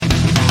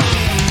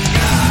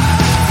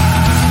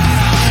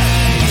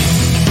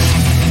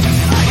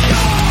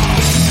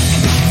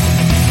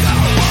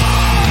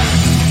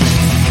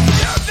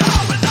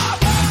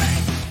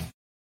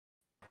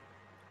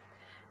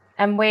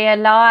And we are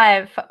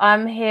live.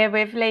 I'm here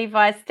with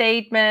Levi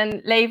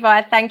Steedman.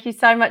 Levi, thank you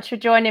so much for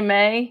joining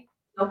me.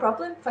 No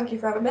problem. Thank you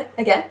for having me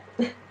again.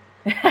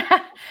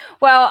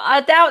 Well,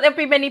 I doubt there'll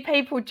be many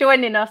people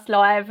joining us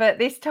live at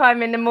this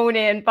time in the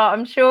morning, but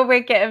I'm sure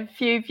we'll get a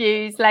few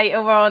views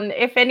later on.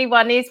 If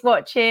anyone is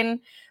watching,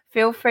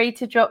 feel free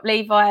to drop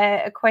Levi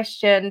a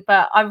question.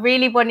 But I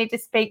really wanted to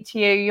speak to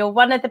you. You're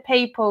one of the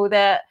people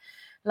that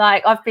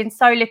I've been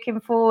so looking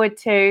forward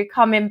to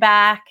coming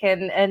back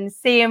and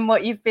seeing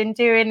what you've been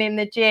doing in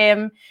the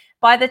gym.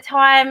 By the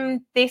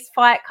time this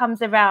fight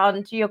comes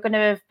around, you're going to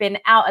have been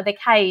out of the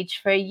cage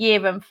for 1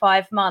 year and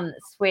 5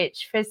 months,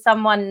 which for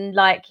someone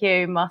like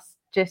you must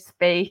just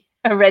be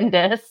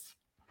horrendous.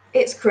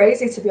 It's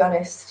crazy, to be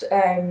honest.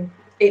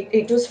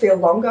 It does feel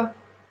longer.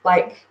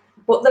 But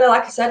then,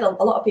 like I said, a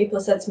lot of people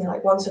have said to me,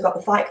 like, once I got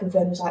the fight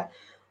confirmed, it was like,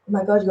 oh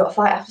my God, you got a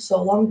fight after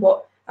so long.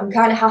 But I'm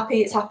kind of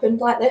happy it's happened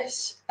like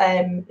this.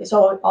 It's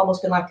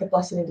almost been like a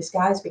blessing in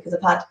disguise because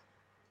I've had,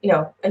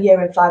 1 year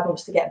and 5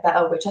 months to get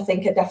better, which I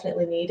think I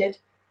definitely needed.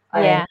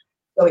 Yeah.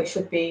 So it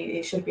should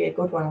be a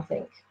good one, I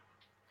think.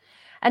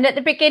 And at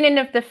the beginning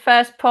of the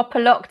first proper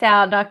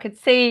lockdown, I could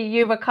see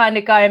you were kind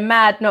of going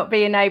mad, not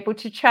being able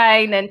to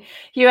train. And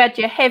you had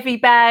your heavy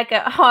bag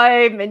at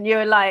home and you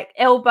were like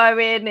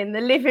elbowing in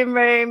the living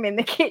room, in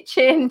the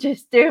kitchen,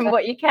 just doing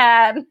what you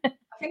can.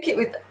 I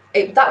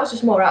think that was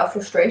just more out of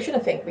frustration, I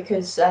think,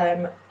 because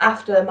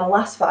after my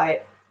last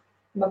fight,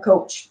 my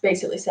coach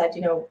basically said,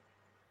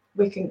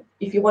 we can,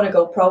 if you want to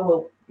go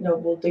pro,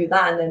 we'll do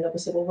that, and then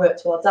obviously we'll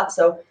work towards that.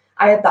 So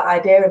I had that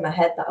idea in my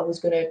head that I was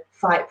going to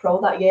fight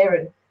pro that year,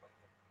 and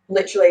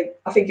literally,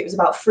 I think it was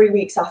about 3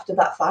 weeks after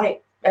that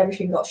fight,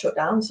 everything got shut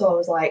down. So I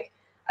was like,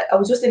 I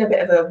was just in a bit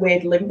of a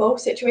weird limbo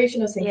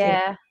situation. I was thinking,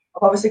 Yeah.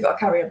 I've obviously got to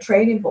carry on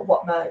training, but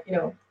what my,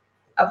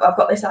 I've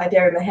got this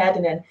idea in my head,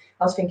 and then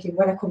I was thinking,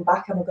 when I come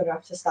back, am I going to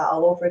have to start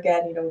all over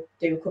again?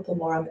 Do a couple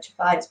more amateur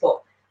fights.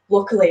 But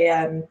luckily,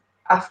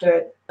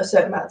 after a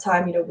certain amount of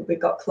time, we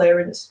got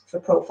clearance for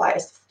pro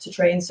fighters to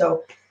train.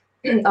 So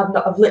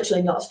I've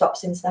literally not stopped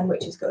since then,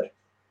 which is good.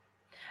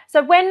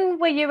 So when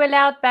were you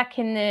allowed back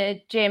in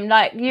the gym?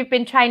 Like, you've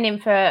been training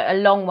for a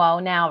long while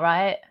now,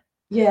 right?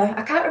 Yeah,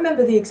 I can't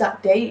remember the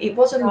exact date. It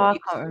wasn't. Oh, I It was,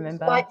 can't it was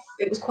remember. quite.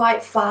 It was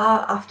quite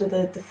far after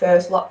the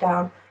first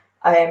lockdown,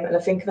 and I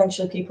think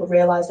eventually people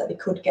realised that they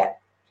could get,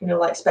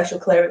 like special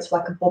clearance for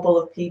like a bubble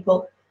of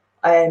people.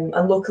 And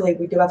luckily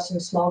we do have some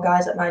small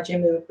guys at my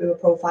gym who are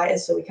pro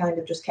fighters, so we kind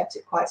of just kept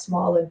it quite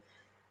small and,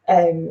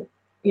 um,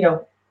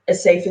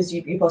 as safe as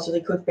you possibly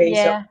could be.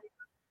 So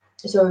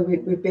Yeah.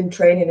 we've been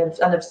training, and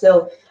I've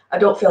still. I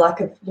don't feel like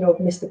I've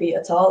missed a beat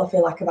at all. I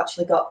feel like I've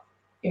actually got.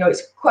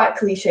 It's quite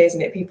cliche,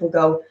 isn't it? People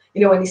go,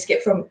 when they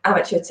skip from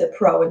amateur to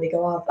pro, and they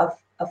go, oh,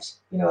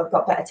 I've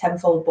got better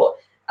tenfold, but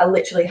I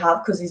literally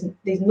have, because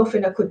there's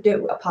nothing I could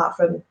do apart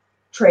from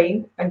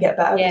train and get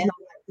better. Yeah.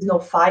 There's no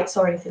fights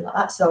or anything like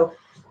that. So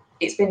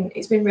it's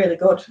been really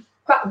good.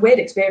 Quite a weird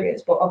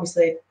experience, but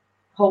obviously,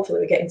 hopefully,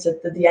 we're getting to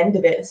the end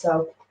of it.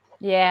 So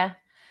Yeah.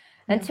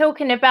 And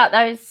talking about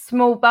those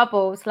small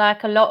bubbles,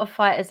 like, a lot of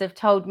fighters have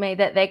told me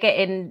that they're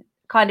getting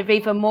kind of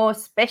even more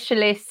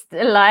specialized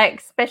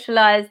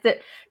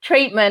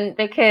treatment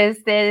because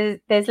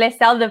there's less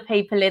other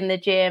people in the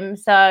gym.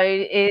 So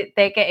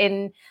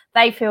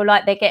they feel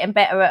like they're getting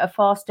better at a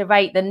faster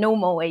rate than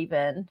normal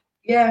even.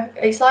 yeah,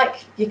 it's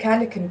like you're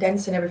kind of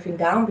condensing everything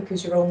down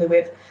because you're only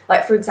with,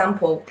 like, for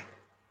example,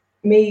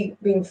 me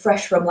being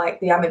fresh from like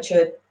the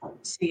amateur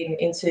scene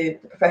into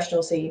the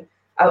professional scene.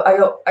 I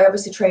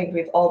obviously trained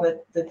with all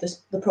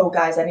the pro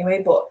guys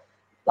anyway, but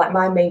like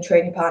my main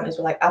training partners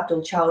were like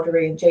Abdul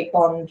Chowdhury and Jake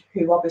Bond,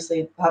 who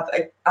obviously have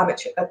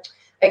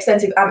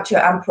extensive amateur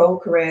and pro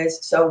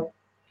careers. So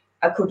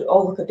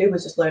all I could do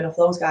was just learn off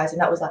those guys,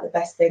 and that was like the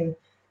best thing,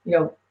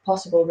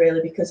 possible,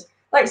 really, because,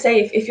 like,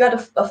 say, if you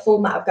had a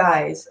full mat of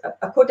guys,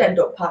 I could end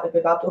up partnered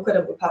with Abdul, could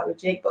end up partnered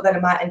with Jake, but then I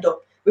might end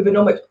up with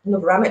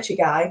another amateur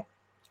guy.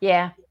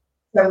 Yeah.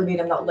 Doesn't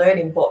mean I'm not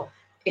learning, but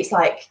it's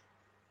like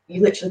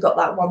you literally got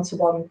that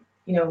one-to-one,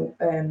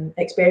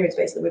 experience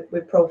basically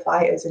with pro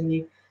fighters, and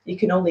you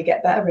can only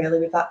get better really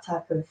with that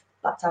type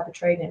of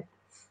training.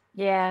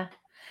 Yeah.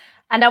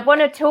 And I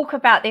want to talk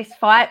about this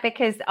fight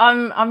because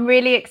I'm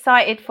really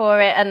excited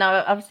for it, and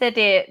I've said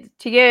it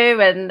to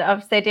you and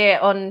I've said it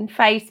on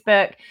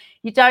Facebook.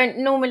 You don't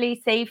normally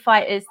see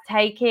fighters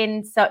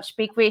taking such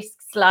big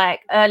risks like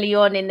early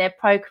on in their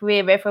pro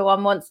career.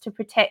 Everyone wants to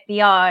protect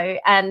the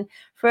eye, and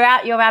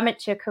throughout your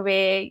amateur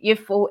career, you've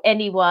fought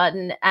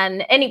anyone,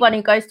 and anyone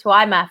who goes to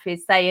IMAF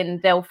is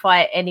saying they'll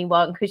fight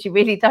anyone because you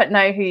really don't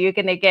know who you're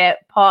going to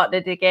get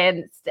partnered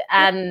against.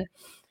 And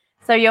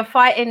so you're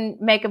fighting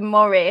Megan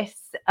Morris.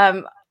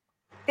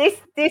 This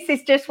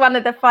is just one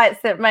of the fights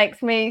that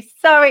makes me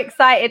so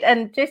excited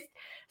and just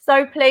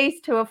so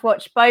pleased to have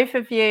watched both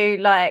of you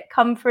like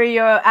come through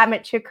your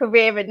amateur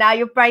career and now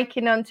you're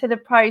breaking onto the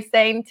pro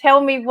scene.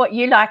 Tell me what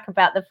you like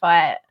about the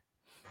fight.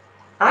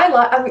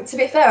 I mean, to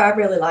be fair, I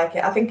really like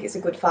it. I think it's a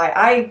good fight.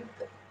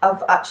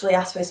 I've actually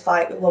asked for this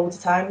fight loads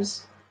of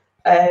times,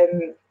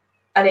 and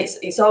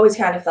it's always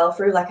kind of fell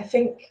through. Like, I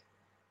think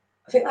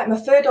I think like my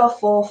third or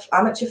fourth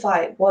amateur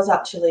fight was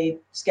actually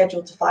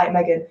scheduled to fight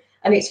Megan.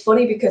 And it's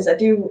funny because I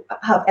do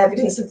have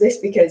evidence of this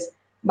because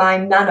my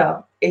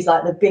nana is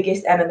like the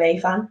biggest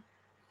MMA fan.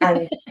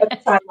 And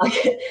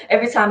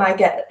every time I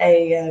get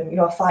a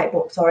a fight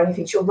booked or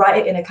anything, she'll write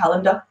it in a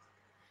calendar.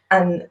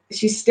 And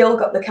she's still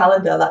got the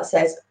calendar that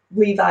says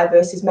Levi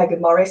versus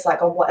Megan Morris,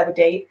 like on whatever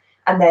date.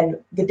 And then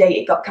the date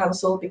it got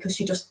cancelled because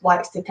she just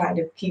likes to kind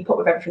of keep up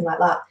with everything like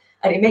that.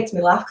 And it makes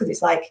me laugh because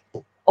it's like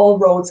all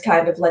roads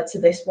kind of led to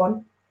this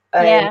one.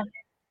 Yeah.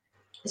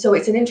 So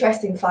it's an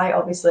interesting fight,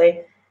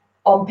 obviously.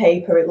 On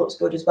paper, it looks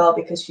good as well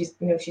because she's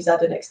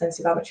had an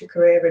extensive amateur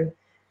career,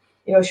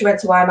 and she went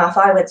to IMMAF.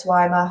 I went to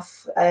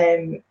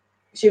IMMAF.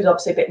 She was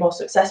obviously a bit more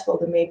successful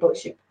than me, but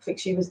I think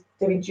she was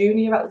doing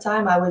junior at the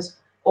time. I was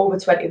over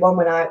 21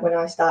 when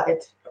I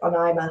started on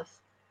IMMAF,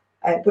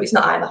 but it's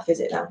not IMMAF, is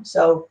it now?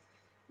 So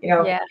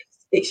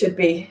it should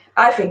be.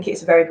 I think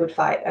it's a very good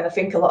fight, and I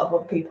think a lot of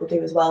other people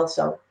do as well.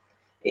 So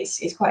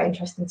it's quite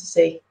interesting to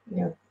see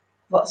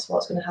what's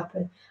going to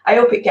happen. I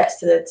hope it gets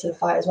to the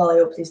fight as well. I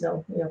hope there's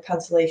no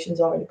cancellations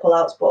or any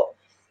pullouts, but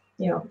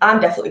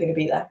I'm definitely going to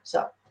be there.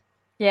 So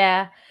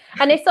yeah,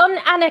 and it's on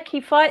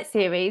Anarchy Fight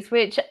Series,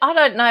 which I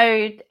don't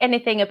know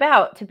anything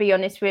about, to be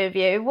honest with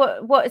you.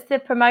 What is the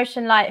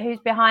promotion like? Who's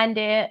behind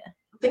it?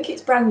 I think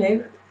it's brand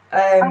new.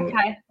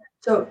 Okay.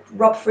 So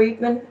Rob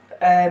Friedman,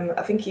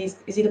 I think is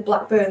he the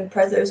Blackburn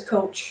Predators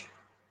coach?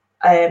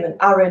 And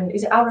Aaron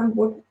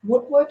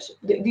Woodward?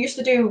 They used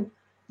to do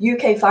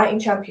UK fighting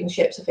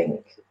championships, I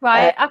think.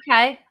 Right.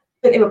 Okay. I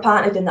think they were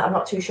partnered in that. I'm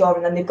not too sure,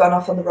 and then they've gone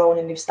off on their own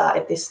and they've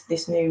started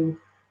this new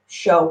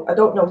show. I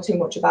don't know too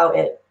much about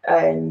it,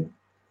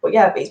 but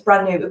yeah, it's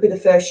brand new. It'll be the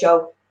first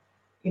show.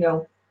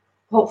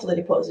 Hopefully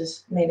they put us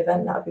as main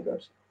event. That would be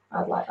good.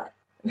 I'd like that.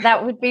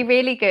 That would be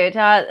really good.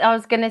 I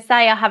was going to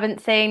say I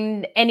haven't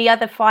seen any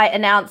other fight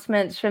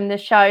announcements from the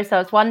show, so I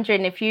was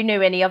wondering if you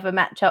knew any other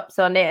matchups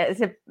on it.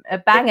 It's a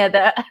banger,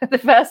 the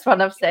first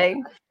one I've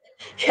seen.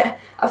 Yeah,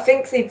 I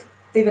think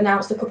they've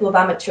announced a couple of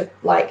amateur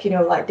like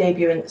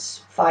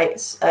debutants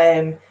fights,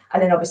 and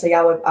then obviously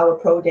our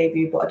pro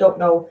debut. But I don't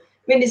know.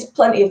 I mean, there's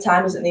plenty of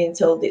time, isn't there?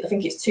 Until I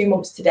think it's 2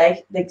 months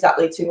today,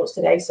 exactly 2 months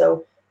today.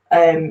 So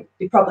they're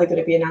probably going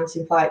to be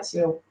announcing fights,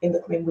 in the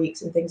coming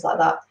weeks and things like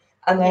that.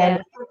 And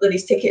then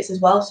these tickets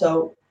as well,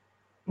 so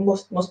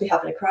must be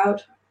having a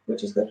crowd,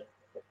 which is good.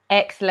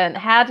 Excellent.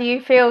 How do you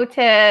feel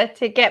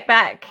to get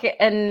back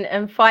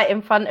and fight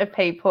in front of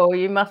people?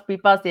 You must be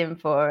buzzing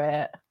for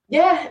it.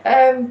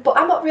 Yeah, but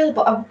I'm not really.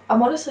 But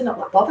I'm honestly not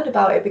that bothered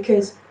about it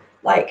because,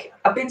 like,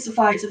 I've been to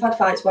fights. I've had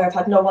fights where I've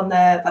had no one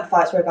there. I've had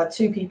fights where I've had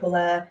 2 people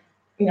there.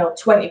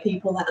 20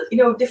 people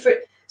there.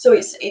 Different. So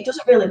it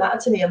doesn't really matter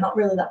to me. I'm not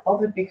really that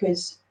bothered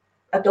because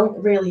I don't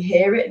really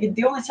hear it.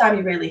 The only time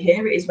you really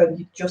hear it is when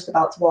you're just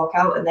about to walk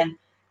out, and then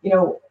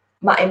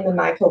Matt Inman,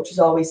 my coach, has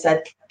always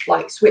said,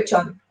 like, switch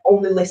on,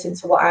 only listen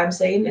to what I'm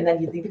saying, and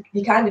then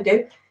you kind of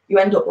do. You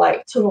end up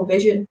like tunnel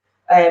vision.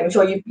 I'm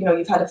sure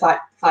you've had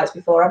fights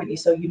before, haven't you?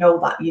 So you know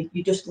that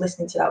you're just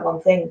listening to that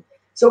one thing.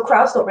 So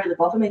crowds don't really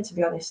bother me, to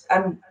be honest.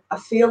 And I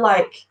feel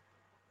like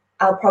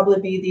I'll probably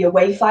be the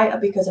away fighter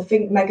because I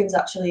think Megan's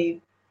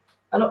actually.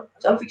 I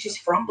don't think she's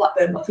from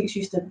Blackburn, but I think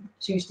she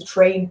used to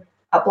train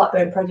at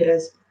Blackburn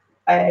Predators.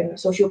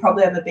 So she'll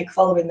probably have a big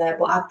following there.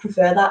 But I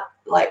prefer that.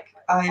 Like,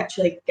 I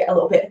actually get a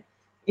little bit,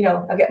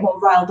 I get more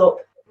riled up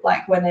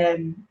like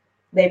when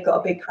they've got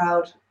a big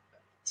crowd.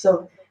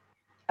 So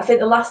I think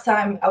the last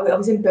time I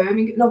was in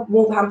Birmingham, no,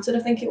 Wolverhampton, I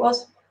think it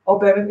was, or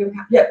Birmingham.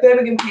 Yeah,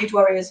 Birmingham Cage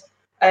Warriors.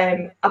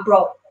 I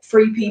brought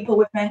 3 people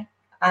with me,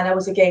 and I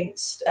was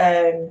against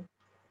Danielle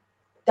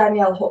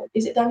Hutt.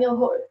 Is it Danielle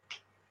Hutt?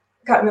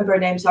 I can't remember her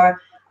name, sorry.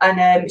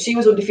 And she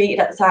was undefeated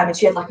at the time, and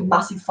she had like a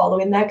massive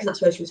following there because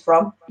that's where she was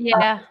from.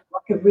 Yeah,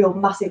 like a real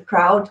massive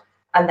crowd.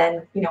 And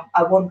then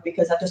I won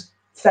because I just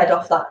fed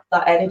off that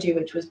energy,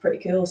 which was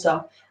pretty cool.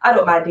 So I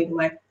don't mind either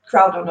way,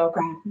 crowd or no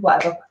crowd,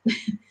 whatever.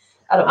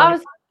 I don't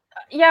mind.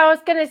 I was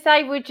going to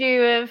say, would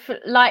you have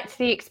liked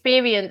the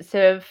experience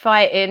of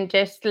fighting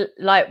just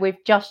like with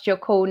just your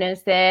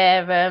corners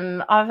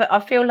there? I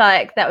feel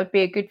like that would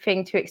be a good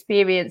thing to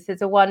experience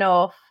as a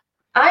one-off.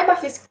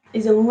 IMMAF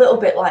is a little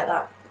bit like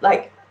that.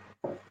 Like,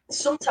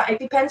 sometimes it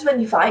depends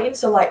when you're fighting.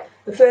 So like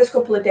the first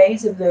couple of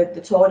days of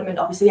the tournament,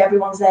 obviously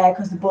everyone's there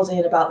because they're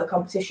buzzing about the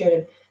competition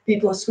and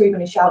people are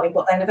screaming and shouting.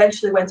 But then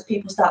eventually when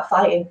people start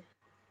fighting,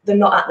 they're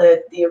not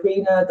at the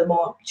arena, they're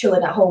more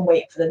chilling at home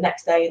waiting for the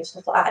next day and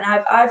stuff like that.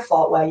 And I've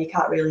fought where you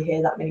can't really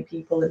hear that many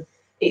people, and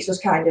it's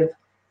just kind of,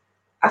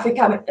 I think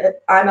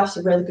IMMAF's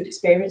a really good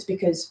experience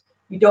because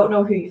you don't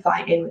know who you're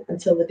fighting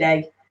until the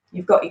day.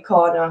 You've got your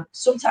corner.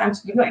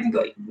 Sometimes you've not even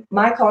got,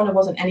 my corner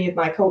wasn't any of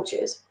my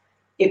coaches.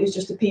 It was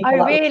just the people.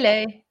 Oh,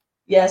 really?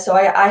 Yeah, so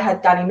I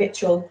had Danny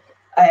Mitchell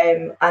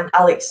and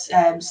Alex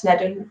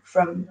Snedden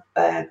from,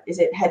 is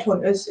it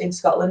Headhunters in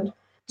Scotland?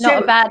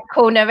 Not a bad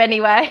corner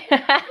anyway.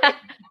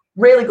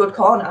 Really good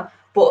corner,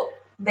 but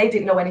they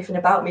didn't know anything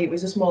about me. It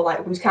was just more like,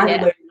 it was kind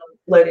of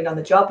learning on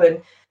the job.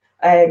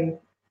 And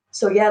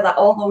so yeah, that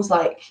all those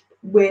like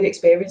weird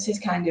experiences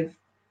kind of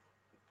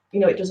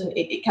it doesn't,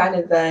 it kind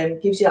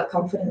of gives you that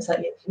confidence that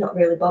you're not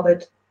really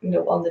bothered,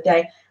 on the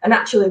day. And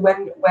actually,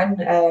 when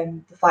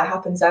the fight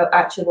happens, I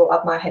actually won't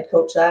have my head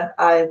coach there.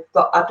 I've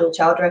got Abdul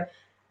Chowdhury.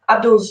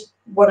 Abdul's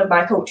one of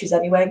my coaches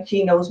anyway.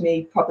 He knows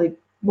me probably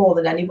more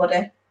than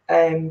anybody.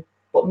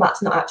 But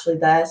Matt's not actually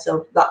there,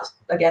 so that's,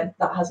 again,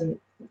 that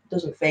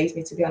doesn't faze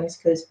me, to be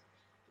honest, because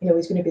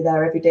he's going to be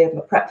there every day of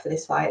my prep for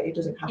this fight. He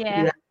doesn't have to be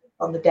there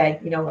on the day.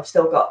 I've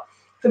still got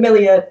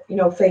familiar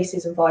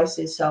faces and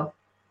voices, so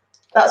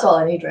that's all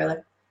I need, really.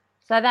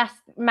 So that's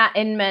Matt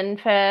Inman,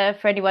 for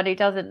anyone who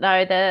doesn't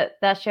know,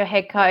 that's your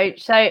head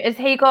coach. So is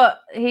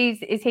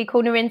he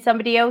cornering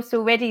somebody else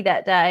already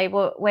that day?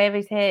 Where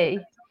is he?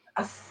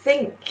 I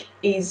think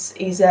he's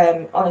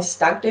on his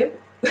stag do.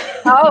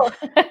 Oh.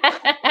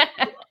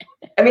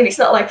 I mean, it's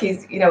not like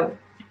he's,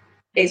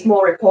 it's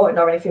more important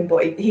or anything,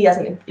 but he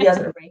hasn't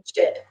arranged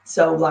it.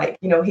 So, like,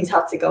 he's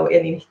had to go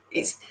in.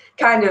 It's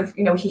kind of,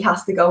 he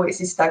has to go. It's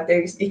his stag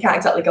do. He can't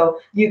exactly go,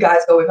 you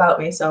guys go without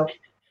me. So,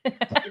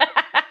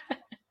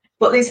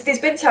 but there's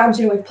been times,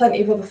 with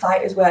plenty of other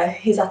fighters where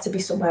he's had to be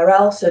somewhere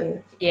else,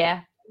 and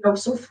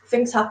some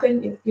things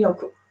happen.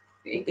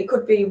 It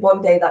could be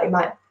one day that he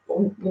might,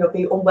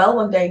 be unwell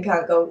one day and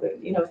can't go.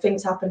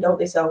 Things happen, don't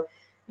they? So,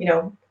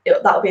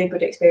 that'll be a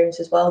good experience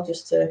as well,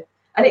 just to.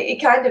 And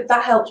it kind of,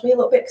 that helps me a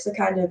little bit, because I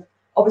kind of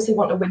obviously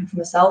want to win for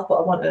myself, but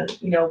I want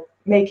to,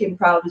 make him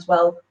proud as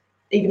well,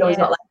 even though he's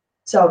not left.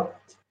 So,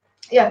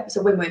 yeah, it's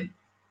a win-win.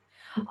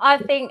 I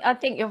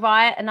think you're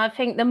right. And I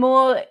think the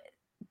more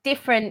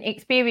different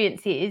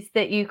experiences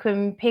that you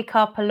can pick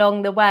up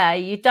along the way,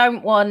 you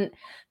don't want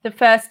the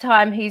first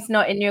time he's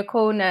not in your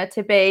corner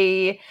to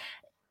be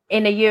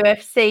in a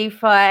UFC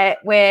fight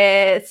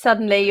where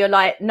suddenly you're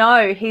like,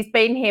 no, he's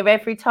been here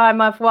every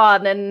time I've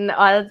won, and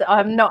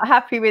I'm not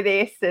happy with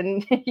this,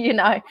 and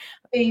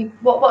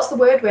what's the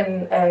word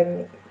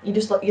when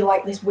you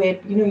like this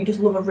weird, you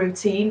just love a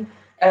routine.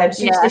 I'm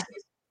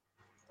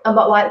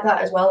not like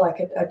that as well.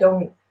 Like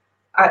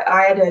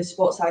I had a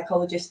sports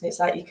psychologist, and it's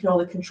like you can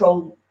only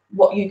control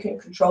what you can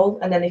control,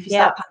 and then if you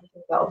start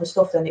panicking about other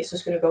stuff, then it's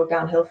just going to go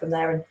downhill from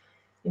there. And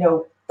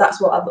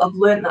that's what I've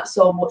learned that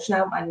so much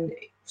now, and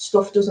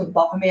stuff doesn't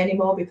bother me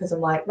anymore, because I'm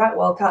like, right,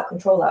 well, I can't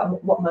control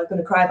that. What am I going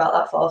to cry about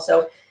that for?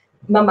 So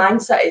my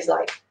mindset is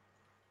like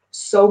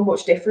so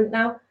much different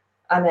now,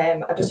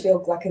 and I just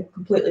feel like a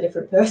completely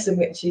different person,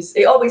 which is,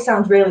 it always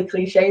sounds really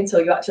cliche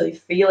until you actually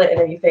feel it, and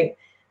then you think,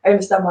 I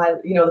understand why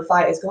the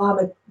fighters go, I'm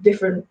a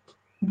different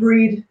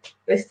breed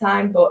this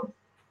time, but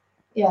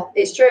yeah,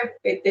 it's true.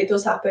 It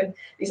does happen.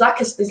 There's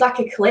like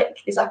a click.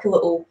 It's like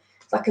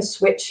a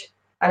switch,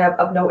 and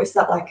I've noticed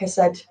that. Like I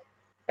said,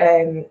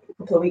 a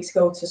couple of weeks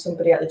ago to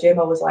somebody at the gym,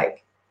 I was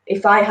like,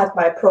 if I had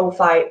my pro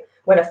fight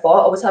when I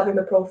thought I was having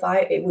my pro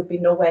fight, it would be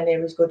nowhere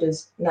near as good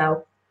as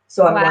now.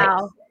 So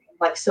I'm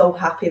like so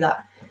happy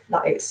that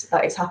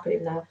it's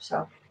happening now.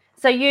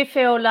 So you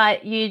feel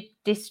like you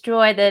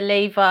destroy the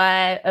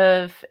Levi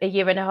of a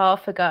year and a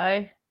half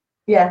ago?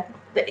 Yeah,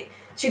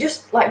 she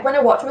just, like, when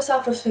I watch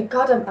myself, I just think,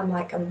 God,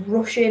 I'm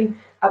rushing.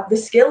 The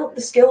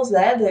skills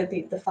there,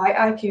 the fight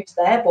IQ's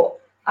there, but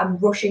I'm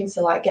rushing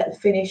to like get the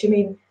finish. I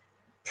mean,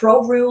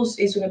 pro rules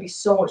is going to be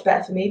so much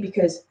better for me,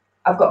 because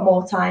I've got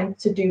more time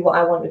to do what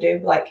I want to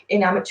do. Like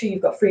in amateur,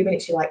 you've got 3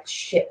 minutes. You're like,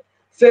 shit.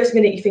 First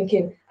minute, you're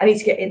thinking, I need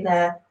to get in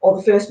there. Or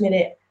the first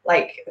minute,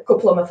 like a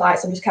couple of my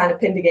fights, I'm just kind of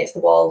pinned against the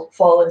wall,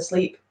 falling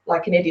asleep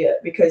like an idiot,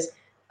 because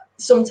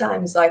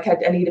sometimes like I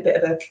need a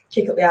bit of a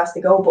kick up the ass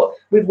to go. But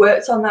we've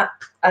worked on that,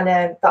 and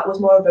that was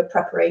more of a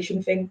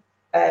preparation thing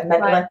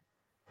mentally.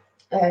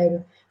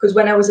 Because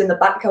when I was in the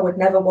back, I would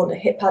never want to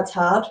hit pads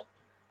hard.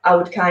 I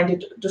would kind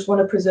of just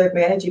want to preserve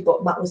my energy.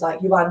 But Matt was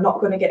like, you are not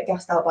going to get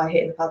gassed out by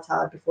hitting the pads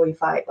hard before you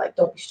fight. Like,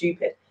 don't be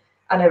stupid.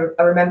 And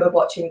I remember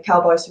watching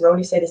Cowboy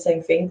Cerrone say the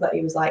same thing, that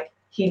he was like,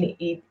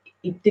 he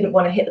didn't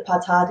want to hit the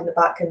pads hard in the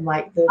back, and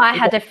like I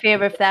had a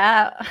fear of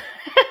that.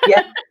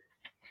 Yeah.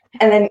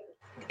 And then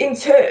in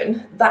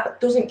turn,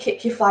 that doesn't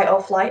kick your fight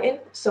or flight in.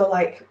 So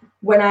like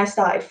when I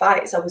started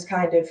fights, I was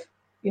kind of,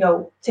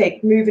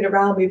 moving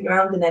around,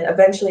 and then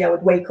eventually I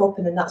would wake up,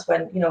 and then that's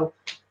when,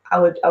 I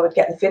would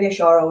get the finish,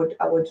 or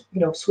I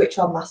would switch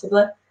on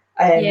massively.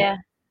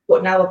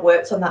 But now I've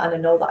worked on that, and I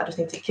know that I just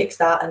need to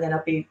kickstart, and then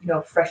I'll be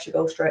fresh to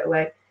go straight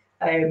away.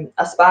 I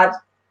sparred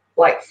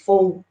like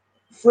full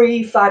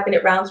 3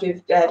 5-minute rounds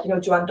with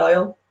Joanne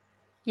Doyle.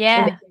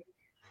 Yeah.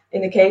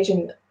 In the cage,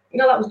 and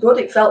that was good.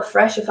 It felt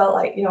fresh. I felt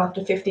like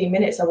after 15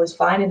 minutes I was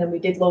fine, and then we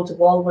did loads of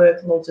wall work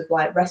and loads of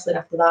like wrestling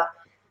after that.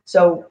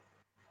 So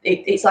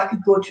it's like a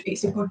good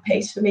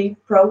pace for me,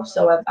 pro.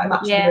 So I'm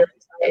actually really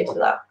excited for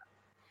that.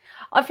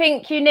 I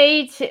think you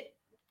need,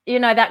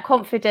 that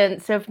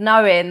confidence of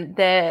knowing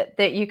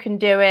that you can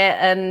do it,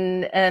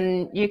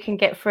 and you can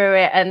get through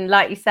it. And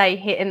like you say,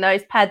 hitting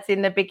those pads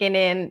in the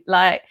beginning,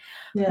 like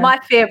my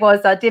fear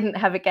was I didn't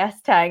have a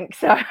gas tank,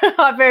 so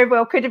I very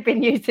well could have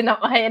been using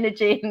up my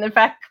energy in the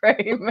back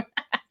room.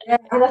 Yeah,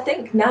 and I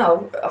think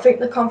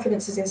the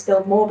confidence is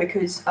instilled more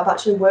because I've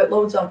actually worked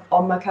loads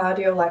on my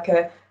cardio. Like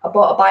I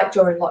bought a bike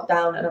during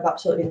lockdown, and I've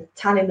absolutely been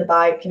tanning the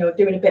bike,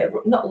 doing a bit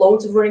of, not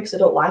loads of running because I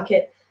don't like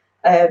it.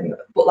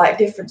 but like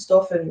different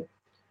stuff and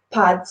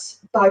pads,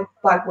 bag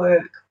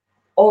work,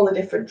 all the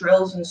different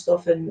drills and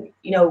stuff. And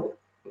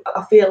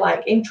I feel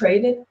like in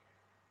training,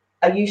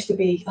 I used to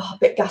be a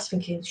bit gas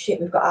thinking,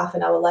 shit, we've got half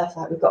an hour left,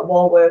 like we've got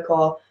wall work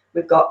or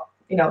we've got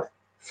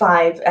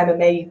 5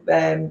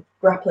 MMA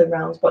grappling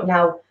rounds. But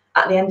now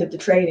at the end of the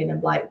training,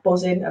 I'm like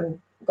buzzing and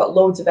got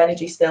loads of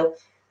energy still.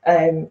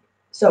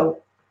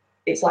 So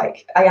it's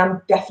like I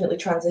am definitely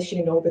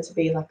transitioning over to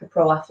being like a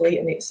pro athlete,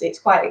 and it's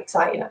quite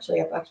exciting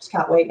actually. I just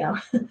can't wait now.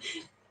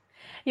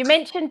 You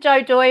mentioned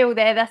Joe Doyle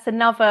there. That's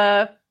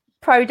another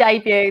pro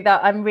debut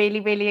that I'm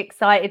really, really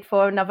excited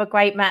for. Another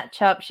great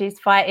matchup. She's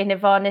fighting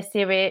Ivana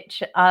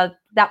Siric.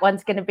 That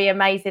one's going to be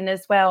amazing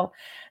as well.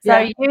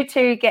 So you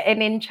two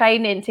getting in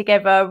training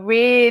together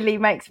really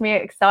makes me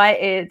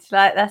excited.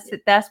 Like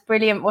that's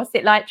brilliant. What's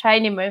it like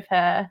training with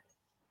her?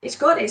 It's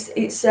good.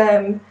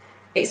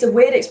 It's a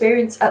weird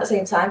experience at the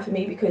same time for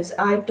me because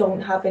I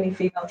don't have any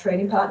female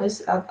training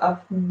partners. I've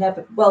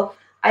never. Well,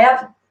 I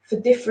have for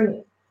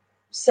different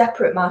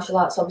separate martial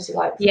arts, obviously,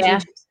 like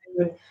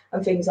jiu-jitsu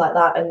and things like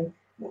that. And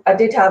I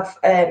did have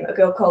a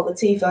girl called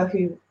Latifa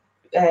who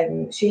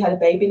she had a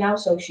baby now,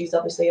 so she's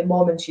obviously a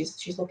mom and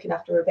she's looking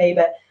after her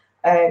baby.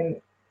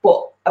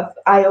 But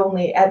I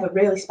only ever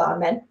really spar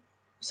men,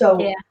 so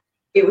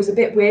it was a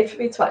bit weird for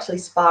me to actually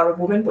spar a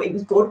woman. But it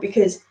was good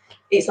because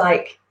it's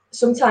like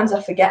sometimes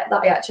I forget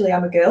that I actually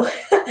am a girl.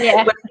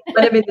 Yeah.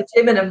 when I'm in the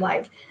gym and I'm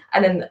like,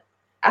 and then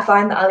I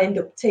find that I'll end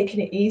up taking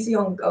it easy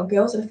on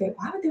girls, and I think,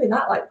 why am I doing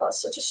that? Like,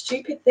 that's such a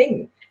stupid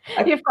thing.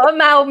 You've got a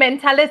male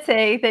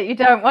mentality that you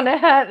don't want to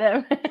hurt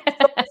them.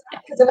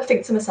 Because then I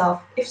think to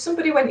myself, if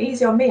somebody went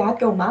easy on me, I'd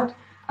go mad.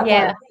 I'd be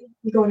like,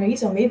 you're going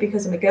easy on me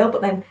because I'm a girl.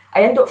 But then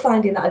I end up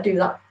finding that I do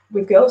that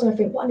with girls, and I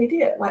think, what an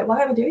idiot. Like,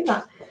 why am I doing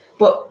that?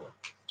 But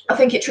I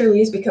think it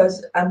truly is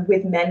because I'm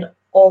with men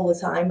all the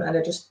time, and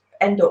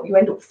you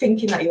end up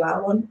thinking that you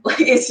are one.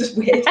 Like, it's just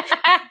weird.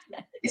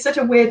 It's such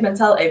a weird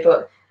mentality,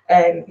 but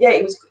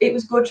it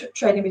was good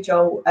training with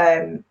Jo.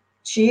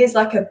 She's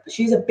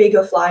a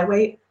bigger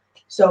flyweight,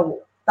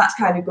 so that's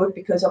kind of good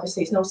because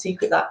obviously it's no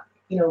secret that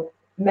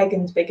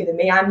Megan's bigger than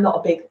me. I'm not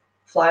a big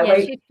flyweight.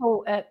 Yeah, she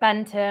fought at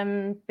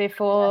bantam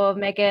before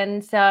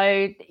Megan,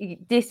 so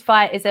this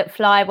fight is at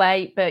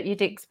flyweight, but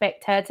you'd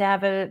expect her to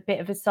have a bit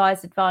of a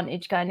size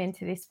advantage going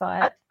into this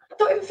fight. I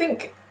don't even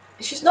think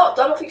she's not.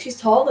 I don't think she's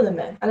taller than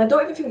me, and I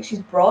don't even think she's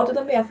broader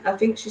than me. I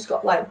think she's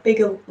got like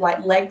bigger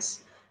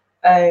legs.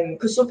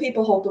 Because some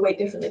people hold the weight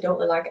differently, don't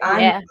they? Like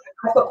I've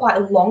got quite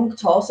a long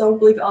torso,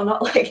 believe it or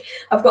not. Like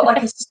I've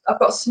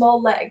got small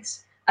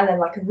legs and then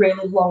like a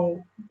really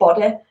long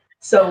body.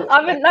 So I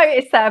haven't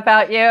noticed that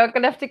about you. I'm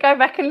gonna have to go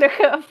back and look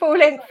at a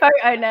full-length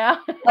photo now.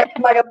 Like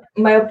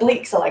my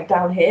obliques are like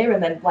down here,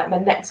 and then like my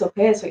neck's up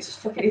here, so it's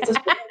just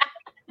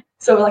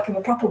so like I'm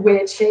a proper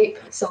weird shape.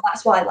 So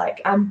that's why like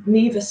I'm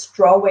neither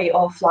strawweight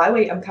or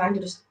flyweight. I'm kind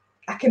of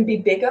I can be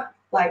bigger.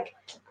 Like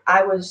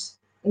I was.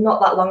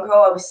 Not that long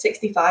ago, I was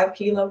 65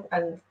 kilo,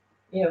 and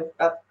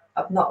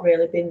I've not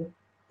really been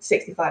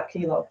 65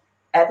 kilo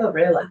ever,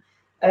 really.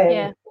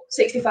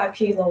 65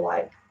 kilo,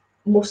 like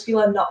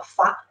muscular, not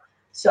fat.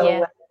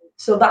 So,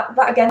 so that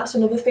again, that's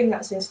another thing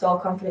that's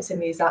installed confidence in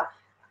me is that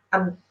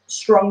I'm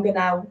stronger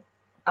now,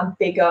 I'm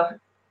bigger.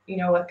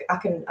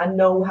 I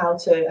know how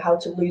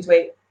to lose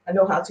weight. I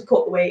know how to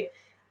cut the weight.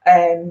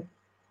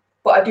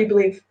 But I do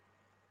believe.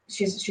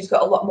 She's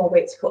got a lot more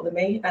weight to cut than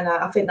me, and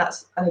I think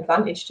that's an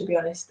advantage. To be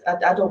honest,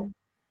 I don't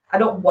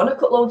want to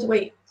cut loads of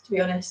weight. To be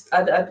honest,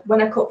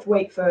 when I cut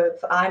weight for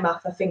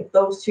IMMAF, I think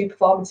those 2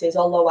 performances,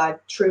 although I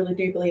truly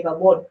do believe I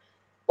won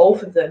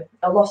both of them,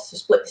 I lost a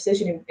split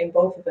decision in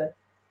both of them.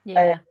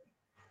 Yeah.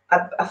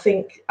 I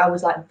think I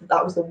was like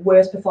that was the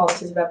worst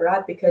performances I've ever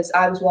had because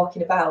I was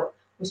walking about.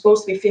 I was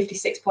supposed to be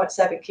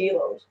 56.7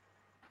 kilos,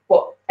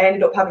 but I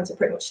ended up having to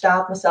pretty much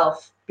starve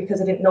myself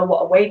because I didn't know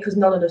what I weighed because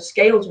none of the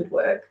scales would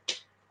work.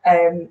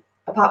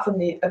 Apart from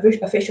the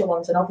official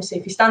ones, and obviously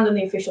if you stand on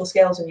the official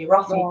scales and you're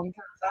off, you can't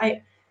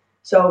fight.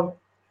 So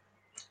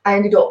I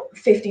ended up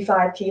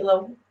 55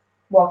 kilo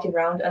walking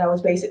around, and I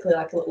was basically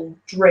like a little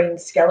drained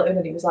skeleton.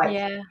 And it was like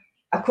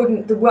I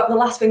couldn't. The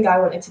last thing I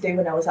wanted to do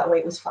when I was that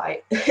weight was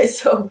fight.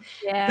 So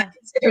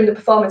considering the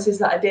performances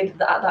that I did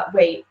at that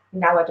weight,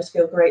 now I just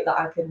feel great that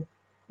I can,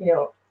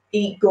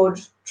 eat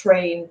good,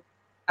 train,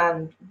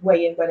 and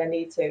weigh in when I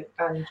need to.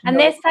 And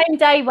they're same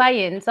day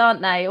weigh-ins,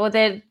 aren't they? Or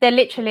they're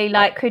literally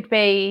like could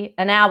be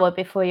an hour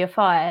before your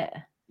fight.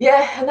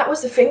 Yeah, and that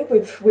was the thing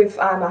with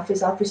IMMAF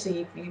is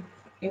obviously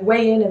you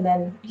weigh in and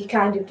then you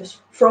kind of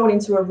just thrown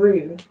into a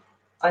room,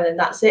 and then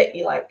that's it.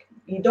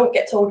 You don't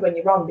get told when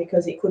you're on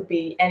because it could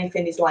be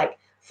anything. Is like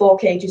 4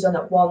 kgs on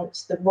at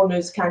once. The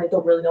runners kind of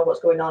don't really know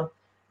what's going on.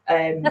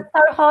 That's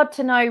so hard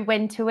to know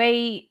when to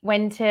eat,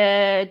 when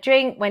to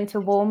drink, when to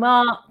warm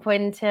up,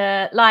 when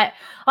to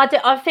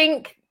I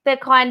think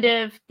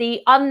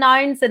the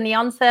unknowns and the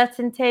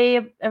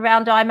uncertainty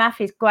around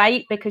IMMAF is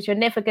great because you're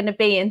never going to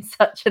be in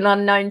such an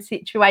unknown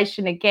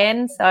situation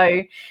again.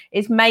 So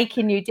it's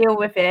making you deal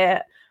with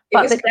it.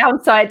 But the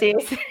downside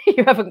is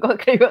you haven't got a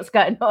clue what's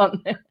going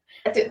on.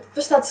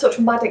 just had such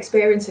mad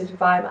experiences with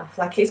IMAF.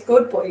 Like, it's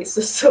good, but it's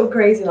just so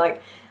crazy.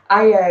 Like,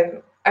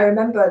 I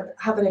remember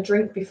having a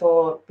drink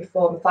before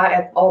my fight. I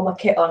had all my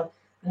kit on,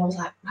 and I was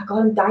like, my God,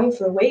 I'm dying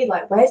for a wee.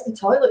 Like, where's the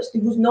toilets?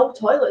 There was no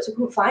toilets. I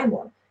couldn't find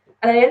one.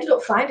 And I ended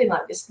up finding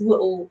like this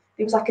little.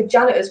 It was like a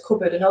janitor's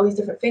cupboard and all these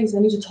different things.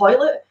 And there was a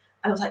toilet,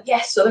 and I was like,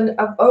 yes. So then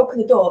I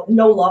opened the door,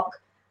 no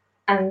lock,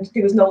 and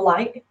there was no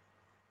light.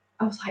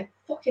 I was like,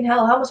 fucking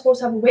hell, how am I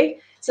supposed to have a wee?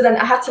 So then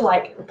I had to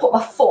like put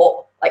my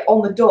foot like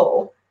on the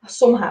door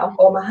somehow,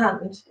 or my hand,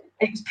 and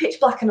it was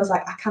pitch black, and I was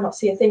like, I cannot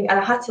see a thing, and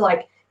I had to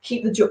like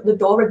keep the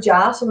door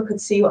ajar so I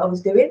could see what I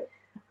was doing.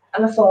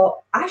 And I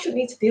thought, I should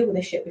need to deal with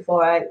this shit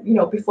before I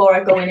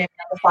go in and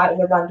have a fight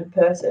with a random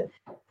person.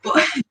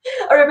 But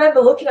I remember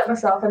looking at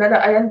myself, and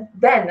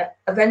then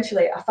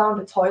eventually I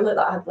found a toilet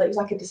that had, like, it was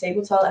like a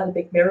disabled toilet, had a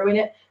big mirror,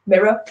 and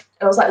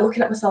I was like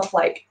looking at myself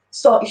like,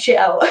 sort your shit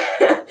out,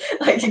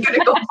 like, you're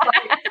gonna go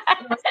fight.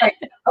 And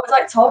I was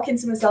like talking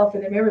to myself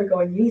in the mirror,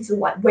 going, you need to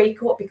like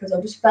wake up, because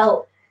I just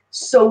felt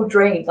so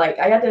drained. Like,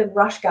 I had a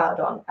rash guard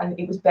on, and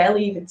it was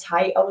barely even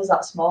tight. I was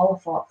that small. I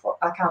thought, fuck,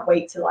 I can't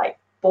wait to like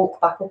bulk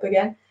back up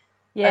again.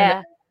 Yeah.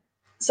 And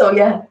so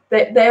yeah,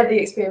 they're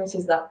the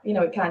experiences that,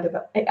 it kind of,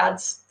 it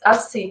adds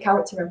to your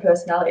character and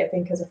personality, I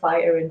think, as a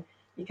fighter, and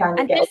you kind of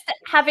and just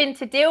having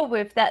to deal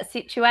with that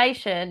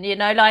situation,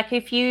 like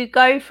if you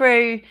go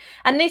through,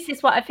 and this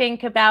is what I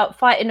think about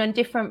fighting on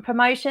different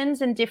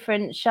promotions and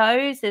different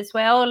shows as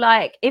well,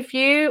 like if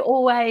you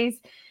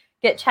always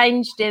get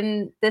changed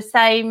in the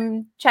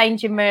same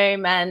changing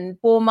room and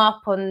warm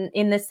up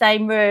in the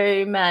same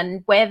room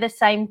and wear the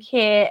same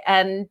kit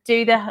and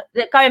do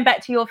going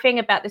back to your thing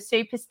about the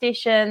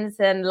superstitions,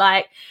 and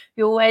like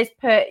you always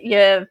put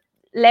your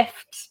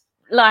left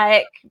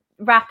like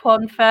wrap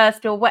on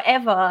first or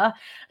whatever,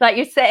 like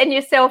you're setting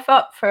yourself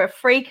up for a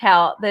freak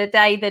out the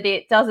day that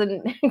it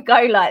doesn't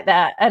go like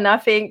that. And I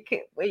think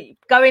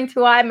going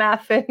to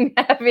IMAF and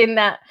having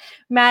that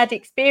mad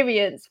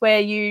experience where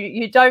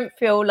you don't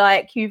feel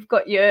like you've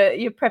got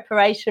your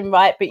preparation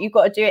right, but you've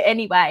got to do it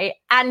anyway,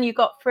 and you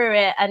got through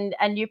it,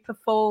 and you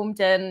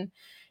performed, and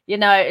you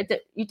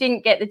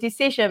didn't get the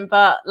decision,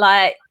 but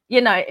like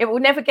it will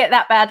never get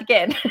that bad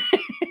again.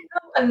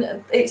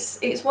 And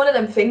it's one of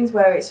them things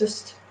where it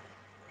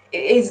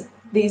is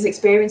these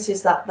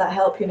experiences that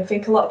help you. And I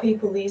think a lot of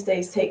people these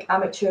days take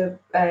amateur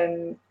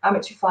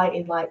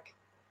fighting like,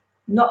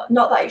 not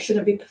that it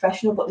shouldn't be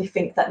professional, but they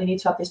think that they need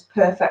to have this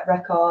perfect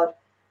record,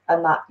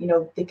 and that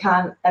they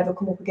can't ever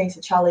come up against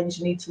a challenge.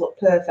 You need to look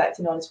perfect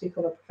in order to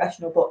become a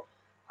professional. But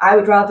I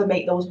would rather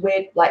make those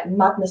weird, like,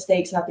 mad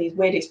mistakes and have these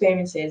weird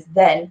experiences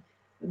than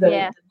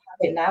have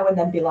it now and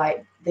then be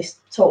like this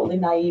totally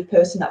naive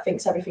person that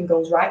thinks everything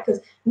goes right,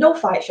 because no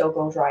fight show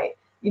goes right.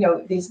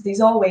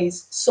 There's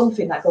always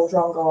something that goes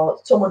wrong, or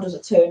someone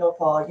doesn't turn up,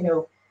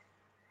 or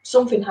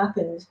something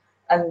happens.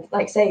 And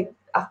like I say,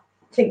 I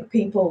think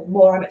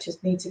more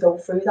amateurs need to go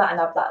through that and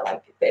have that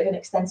like bit of an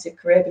extensive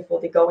career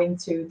before they go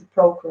into the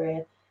pro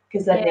career,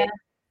 because then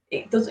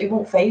it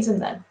won't phase them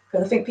then.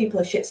 Because I think people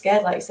are shit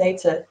scared, like you say,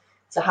 to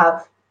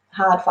have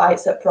hard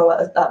fights at pro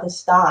at the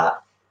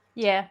start.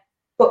 Yeah.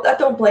 But I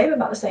don't blame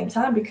them at the same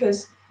time,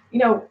 because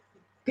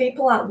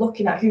people aren't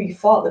looking at who you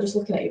fought; they're just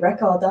looking at your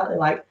record, aren't they?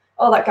 Like,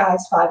 oh, that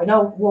guy's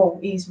 5-0. Whoa,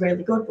 he's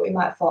really good, but he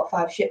might have fought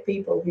 5 shit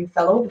people who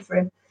fell over for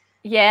him.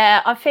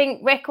 Yeah, I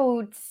think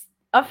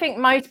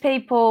most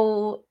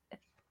people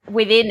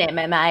within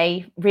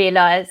MMA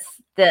realise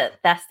that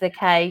that's the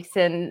case.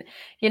 And,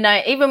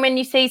 even when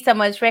you see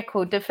someone's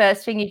record, the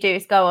first thing you do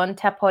is go on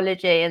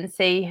Tapology and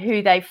see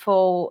who they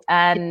fought.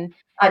 And,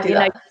 I do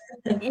that.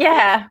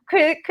 Yeah,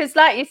 because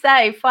like you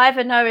say,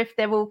 5-0 if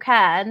they're all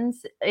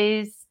cans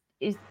is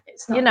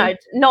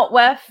not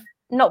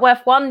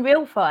worth one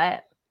real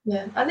fight.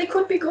 Yeah, and they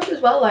could be good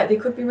as well. Like, they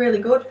could be really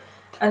good,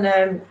 and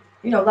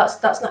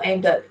that's not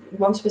aimed at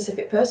one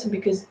specific person,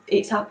 because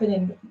it's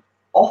happening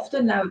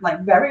often now,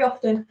 like very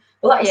often.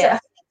 But like I said,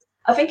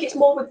 I think it's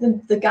more with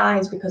the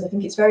guys, because I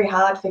think it's very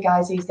hard for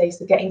guys these days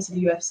to get into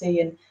the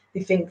UFC, and they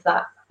think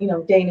that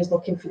Dana's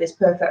looking for this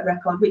perfect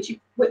record,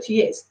 which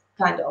he is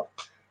kind of.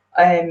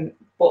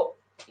 But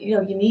you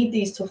need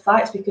these tough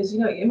fights, because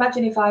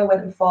imagine if I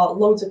went and fought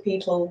loads of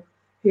people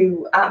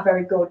who aren't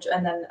very good,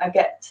 and then I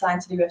get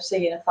signed to the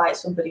UFC and I fight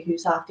somebody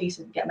who's half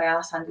decent and get my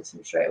ass handed to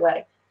me straight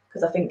away,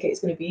 because I think it's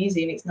going to be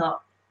easy, and it's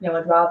not.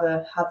 I'd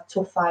rather have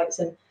tough fights,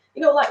 and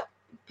like,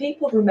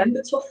 people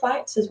remember tough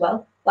fights as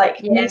well.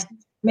 Like,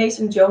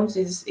 Mason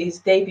Jones's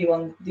debut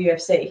on the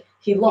UFC,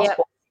 he lost,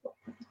 but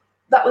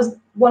that was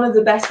one of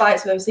the best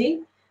fights I've ever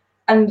seen,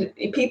 and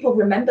people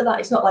remember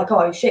that. It's not like,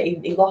 oh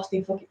shit, he lost.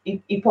 He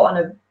put on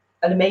an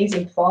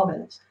amazing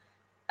performance.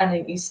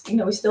 And he's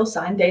still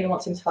signed. Dana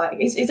wants him to fight.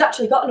 He's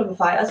actually got another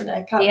fight, hasn't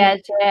he?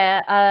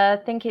 Yeah.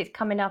 I think it's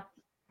coming up.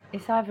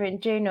 It's either in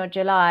June or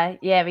July.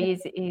 Yeah,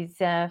 he's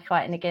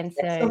fighting again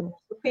soon.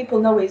 So people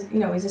know he's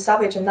a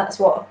savage, and that's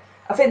what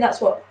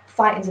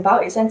fighting's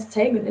about. It's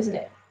entertainment, isn't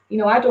it?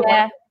 I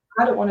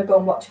don't want to go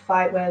and watch a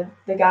fight where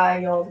the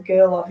guy or the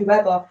girl or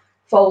whoever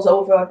falls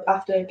over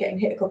after getting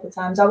hit a couple of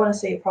times. I want to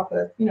see a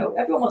proper.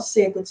 Everyone wants to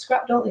see a good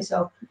scrap, don't they?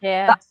 So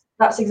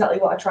that's exactly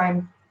what I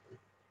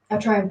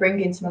try and bring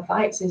into my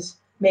fights, is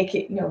make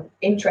it,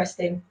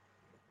 interesting.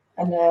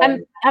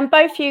 And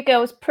both you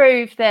girls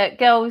prove that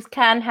girls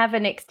can have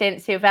an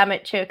extensive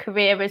amateur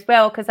career as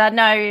well, because I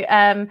know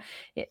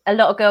a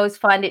lot of girls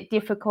find it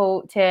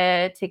difficult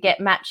to get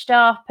matched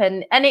up,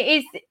 and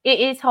it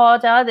is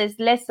harder. There's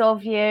less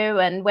of you,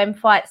 and when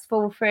fights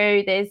fall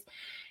through,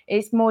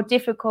 it's more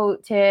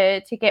difficult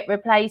to get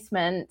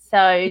replacements.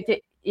 So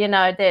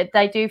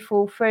they do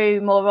fall through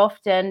more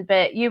often.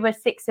 But you were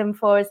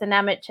 6-4 as an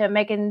amateur.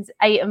 Megan's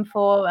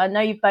 8-4. I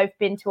know you've both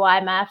been to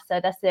IMAF, so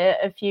that's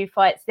a few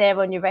fights there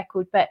on your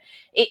record. But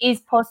it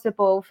is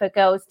possible for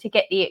girls to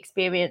get the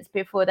experience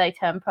before they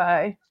turn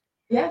pro.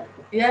 Yeah,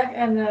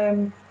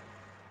 and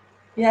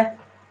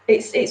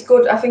it's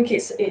good. I think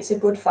it's a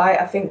good fight.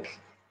 I think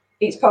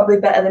it's probably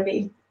better than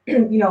me,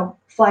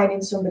 flying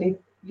in somebody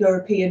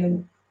European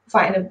and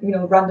fighting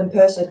a random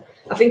person.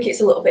 I think it's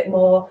a little bit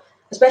more,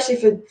 especially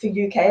for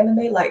UK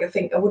MMA. Like, I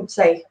think I wouldn't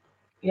say,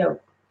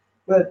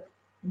 we're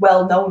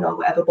well known or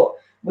whatever, but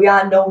we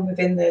are known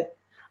within the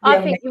I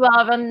think you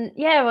are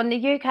on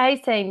the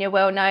UK scene. You're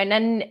well known,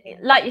 and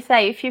like you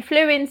say, if you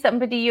flew in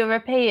somebody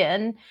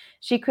European,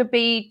 she could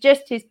be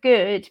just as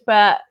good.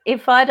 But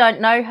if I don't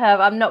know her,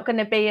 I'm not going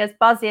to be as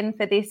buzzing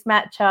for this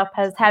matchup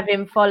as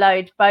having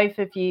followed both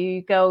of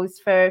you girls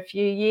for a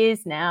few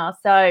years now.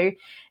 So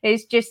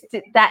it's just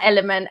that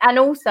element, and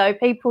also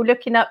people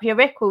looking up your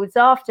records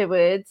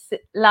afterwards,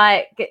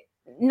 like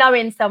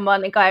knowing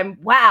someone and going,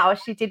 "Wow,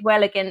 she did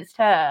well against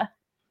her."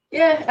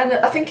 Yeah, and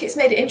I think it's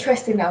made it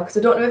interesting now, because I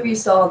don't know if you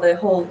saw the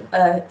whole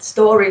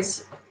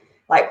stories,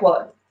 like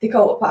what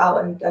Dakota put out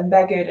and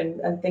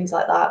Megan and things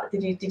like that.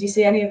 Did you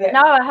see any of it?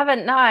 No, I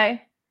haven't. No.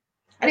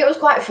 And it was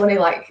quite funny.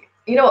 Like,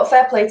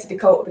 fair play to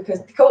Dakota, because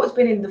Dakota's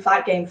been in the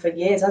fight game for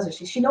years, hasn't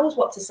she? She knows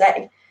what to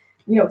say,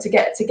 to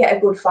get a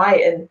good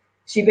fight. And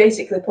she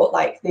basically put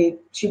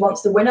she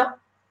wants the winner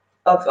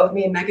of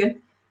me and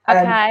Megan.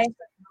 Okay.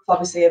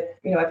 Obviously,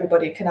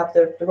 everybody can have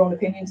their own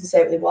opinions and say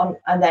what they want,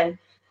 and then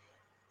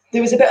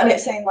there was a bit on it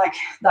saying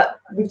that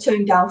we've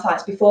turned down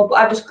fights before, but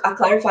I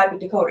clarified with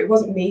Dakota, it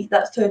wasn't me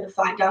that's turned the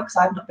fight down, because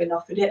I've not been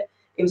offered it.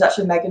 It was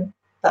actually Megan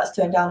that's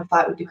turned down a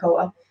fight with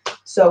Dakota.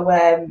 So,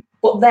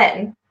 but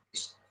then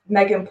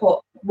Megan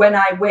put, when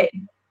I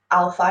win,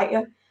 I'll fight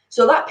you.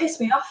 So that pissed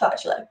me off,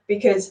 actually,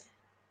 because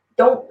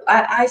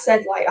I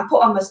said, I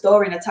put on my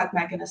story and I tagged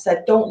Megan. I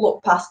said, don't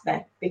look past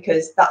me,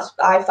 because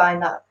I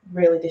find that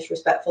really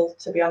disrespectful,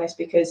 to be honest,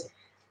 because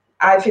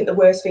I think the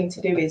worst thing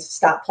to do is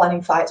start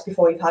planning fights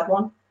before you've had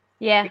one.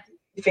 Yeah.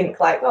 You think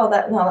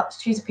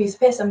she's a piece of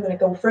piss, I'm going to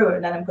go through it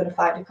and then I'm going to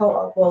fight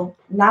Dakota. Well,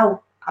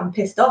 now I'm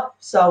pissed off.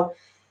 So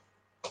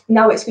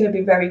now it's going to be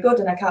very good,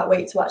 and I can't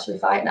wait to actually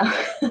fight now.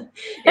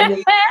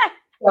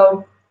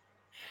 So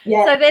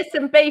there's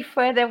some beef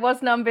where there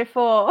was none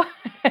before.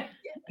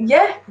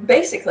 Yeah,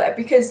 basically,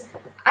 because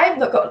I've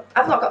not got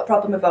a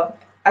problem with them.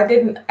 I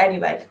didn't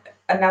anyway,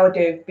 and now I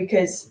do,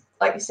 because,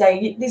 like you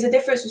say, there's a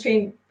difference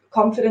between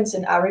confidence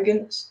and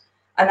arrogance.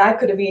 And I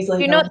could have easily.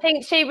 Do you not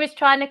think she was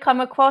trying to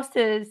come across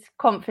as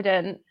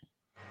confident?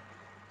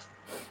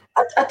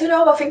 I don't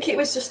know. I think it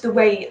was just the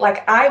way.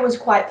 I was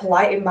quite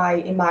polite in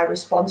my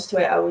response to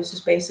it. I was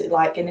just basically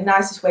in the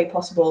nicest way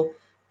possible,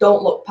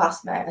 don't look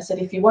past me. I said,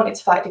 if you wanted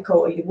to fight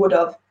Dakota, you would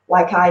have,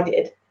 like I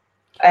did.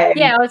 I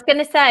was going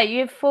to say,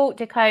 you've fought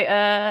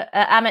Dakota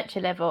at amateur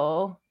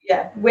level.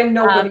 Yeah, when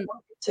nobody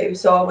wanted to.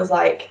 So I was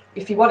like,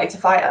 if you wanted to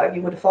fight her,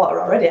 you would have fought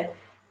her already,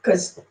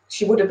 because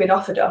she would have been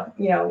offered her,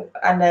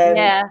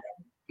 and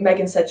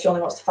Megan said she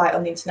only wants to fight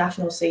on the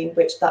international scene,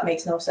 which that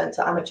makes no sense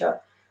at amateur.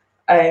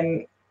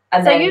 And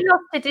so you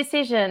lost the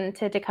decision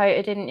to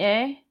Dakota, didn't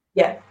you?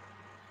 Yeah.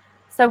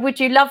 So would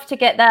you love to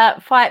get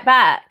that fight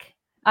back?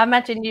 I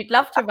imagine you'd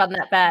love to run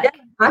that back. Yeah,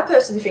 I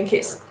personally think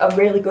it's a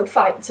really good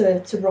fight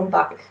to run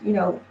back.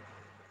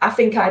 I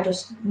think I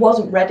just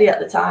wasn't ready at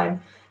the time.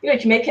 You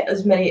can make it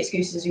as many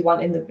excuses as you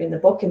want in the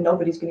book, and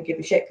nobody's going to give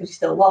a shit because you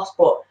still lost.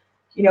 But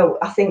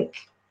I think,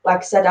 like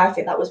I said, I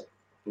think that was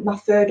my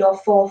third or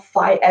fourth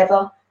fight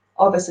ever.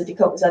 Obviously,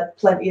 Dakota's had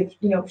plenty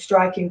of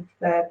striking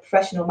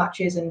professional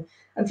matches and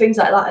things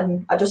like that,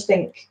 and I just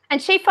think.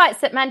 And she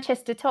fights at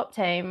Manchester Top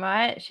Team,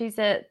 right? She's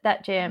at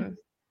that gym.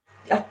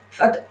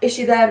 Is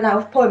she there now?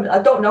 I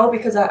don't know,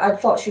 because I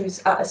thought she was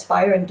at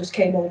Aspire and just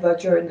came over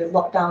during the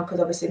lockdown, because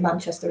obviously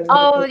Manchester and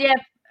Liverpool.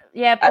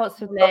 Yeah,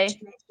 possibly.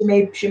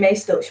 She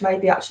may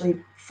be actually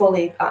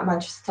fully at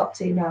Manchester Top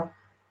Team now.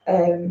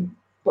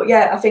 But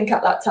yeah, I think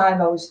at that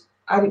time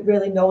I didn't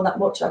really know that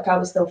much. I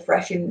was still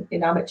fresh in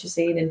amateur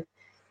scene, and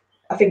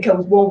I think I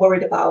was more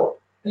worried about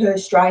her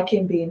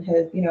striking being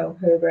her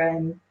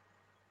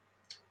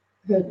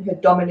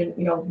dominant,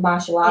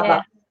 martial art.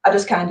 Yeah. I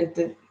just kind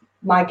of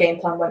my game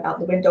plan went out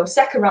the window.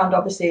 Second round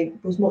obviously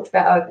was much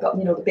better. Got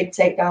the big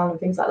takedown and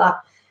things like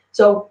that.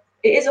 So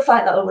it is a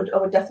fight that I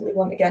would definitely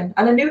want again.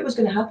 And I knew it was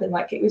going to happen.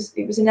 It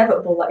was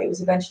inevitable that it was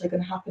eventually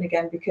going to happen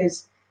again,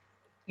 because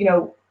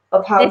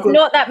of how there's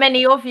not that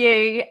many of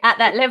you at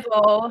that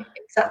level.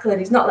 Exactly,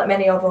 there's not that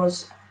many of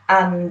us,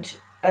 and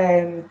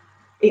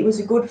it was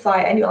a good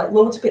fight anyway.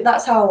 Loads of it.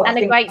 That's how. And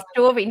a great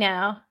story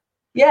now.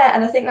 Yeah,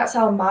 and I think that's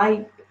how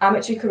my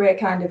amateur career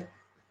kind of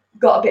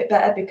got a bit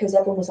better, because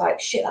everyone was like,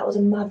 shit, that was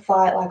a mad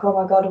fight. Like, oh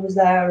my God, I was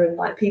there. And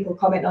like people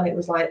commenting on it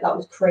was like, that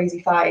was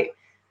crazy fight.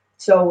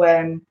 So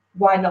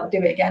why not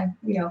do it again?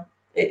 You know,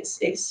 it's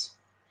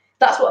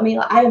that's what I mean.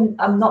 Like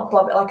I'm not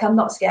bothered. Like I'm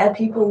not scared.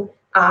 People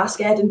are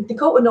scared, and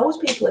Dakota knows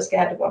people are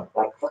scared of her.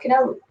 Like fucking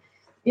hell,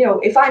 you know,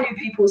 if I knew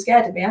people were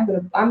scared of me, I'm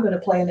gonna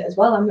play in it as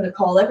well. I'm gonna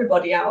call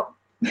everybody out.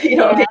 You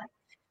know what I Yeah. mean?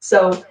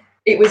 So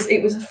it was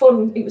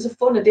a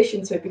fun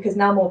addition to it, because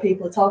now more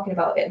people are talking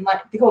about it, and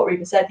like Dakota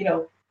even said, you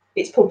know,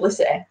 it's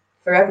publicity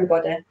for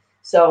everybody.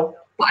 So,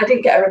 but I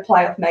didn't get a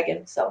reply off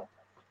Megan, so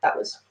that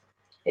was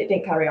it.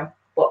 Didn't carry on,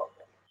 but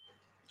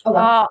oh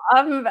well.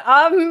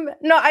 I'm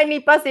not only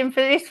buzzing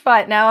for this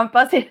fight now, I'm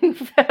buzzing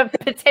for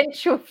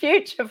potential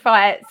future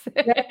fights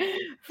Yeah.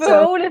 for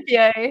So all of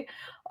you.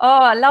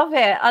 Oh, I love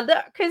it.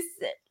 Because,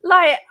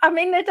 like, I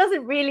mean, there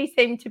doesn't really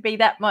seem to be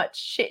that much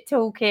shit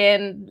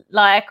talking,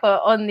 like,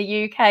 on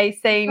the UK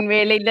scene,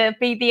 really. There'll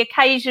be the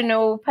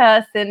occasional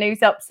person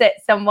who's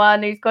upset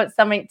someone, who's got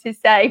something to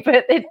say,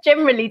 but there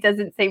generally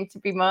doesn't seem to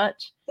be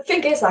much. the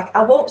thing is, like,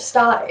 I won't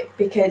start it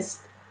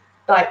because,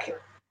 like,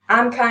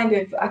 I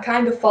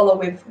kind of follow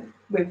with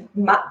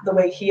Matt the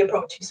way he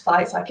approaches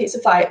fights. Like, it's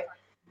a fight,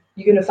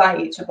 you're gonna fight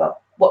each other.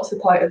 What's the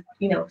point of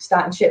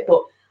starting shit?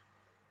 But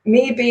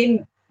me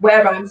being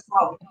where I'm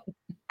from,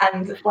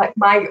 and like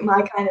my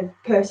kind of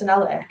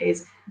personality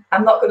is,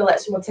 I'm not gonna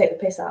let someone take the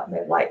piss out of me.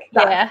 Like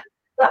Yeah.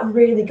 that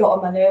really got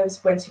on my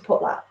nerves when she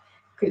put that,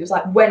 because it was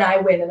like when I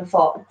win, and I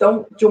thought,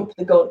 don't jump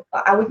the gun.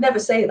 I would never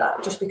say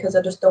that, just because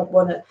I just don't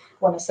want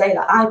to say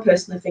that. I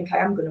personally think I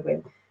am going to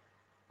win,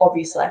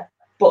 obviously,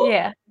 but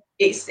Yeah.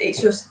 it's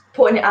just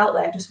putting it out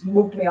there just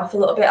moved me off a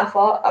little bit. I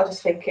was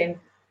just thinking,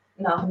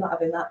 no, I'm not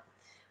having that.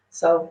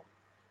 So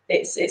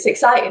it's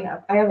exciting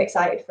now. I am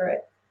excited for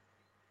it.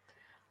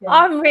 Yeah.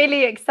 I'm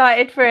really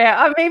excited for it.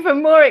 I'm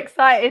even more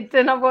excited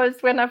than I was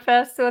when I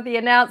first saw the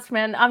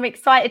announcement. I'm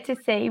excited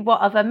to see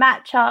what other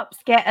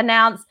matchups get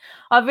announced.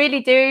 I really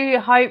do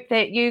hope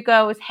that you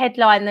girls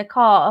headline the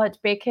card,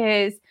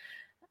 because,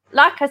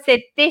 like I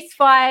said, this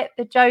fight,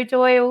 the Joe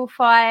Doyle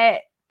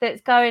fight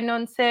that's going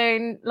on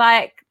soon,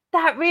 like,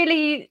 that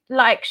really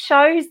like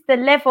shows the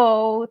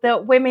level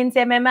that women's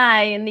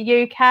MMA in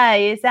the UK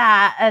is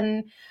at.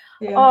 And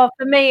Yeah. oh,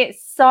 for me,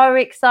 it's so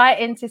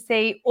exciting to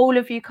see all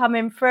of you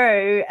coming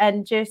through,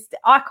 and just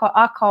I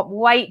can't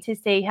wait to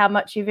see how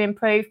much you've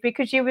improved,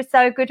 because you were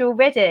so good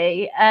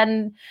already,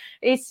 and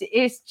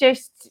it's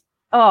just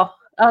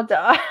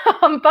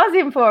I'm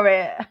buzzing for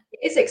it.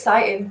 It's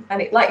exciting,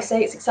 and like I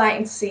say, it's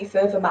exciting to see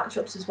further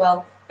matchups as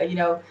well.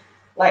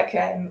 Like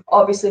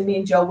obviously me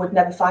and Joe would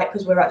never fight,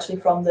 because we're actually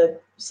from the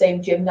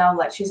same gym now.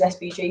 Like, she's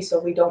SBG, so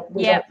we don't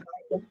fight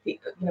with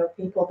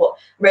people. But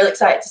I'm really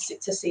excited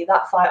to see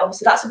that fight.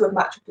 Obviously, that's a good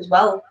matchup as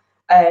well.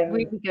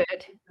 Really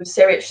good. With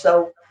Sirich,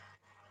 so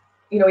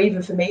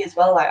even for me as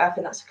well, like, I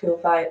think that's a cool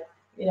fight.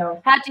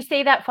 How do you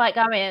see that fight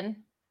going?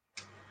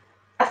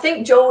 I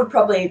think Joe would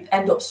probably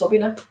end up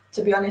subbing her,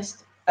 to be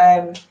honest.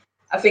 I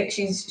think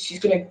she's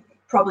going to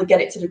probably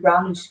get it to the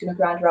ground, and she's going to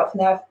grind her out from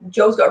there.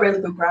 Joe's got a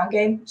really good ground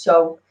game,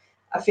 so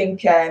I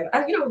think,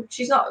 and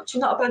she's not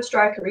a bad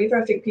striker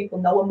either. I think people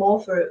know her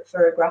more for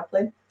her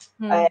grappling,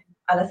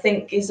 and I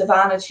think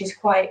Ivana, she's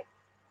quite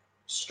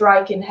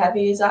striking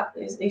heavy. Is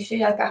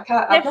she? I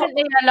can't.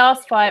 Definitely, her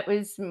last fight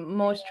was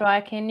more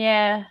striking.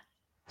 Yeah.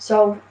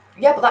 So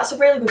yeah, but that's a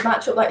really good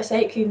matchup. Like I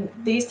say,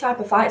 these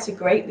type of fights are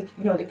great.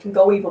 They can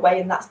go either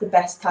way, and that's the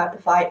best type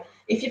of fight.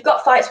 If you've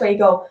got fights where you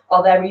go,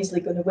 oh, they're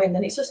easily going to win,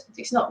 then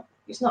it's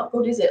not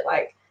good, is it?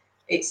 Like,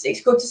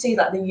 it's good to see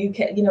that the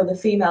UK, the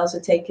females are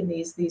taking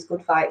these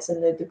good fights,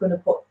 and they're going to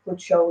put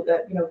good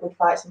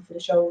fights in for the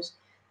shows.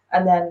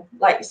 And then,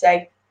 like you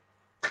say,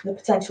 the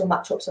potential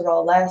matchups are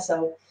all there.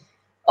 So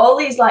all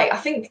these, like, I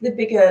think the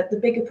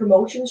bigger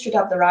promotions should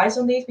have their eyes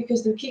on these,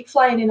 because they keep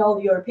flying in all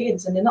the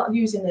Europeans, and they're not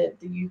using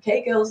the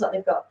UK girls that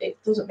they've got. It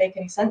doesn't make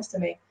any sense to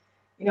me.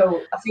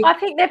 I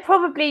think they're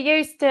probably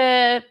used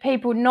to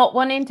people not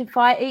wanting to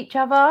fight each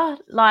other.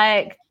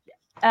 Like,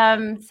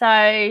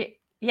 so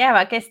yeah,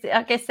 I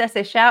guess that's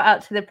a shout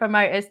out to the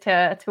promoters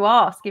to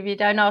ask. If you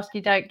don't ask,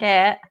 you don't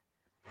get.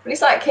 But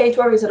it's like Cage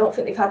Warriors. I don't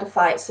think they've had a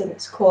fight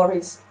since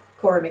Corey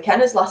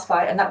McKenna's last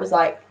fight, and that was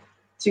like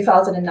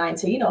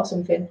 2019 or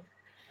something.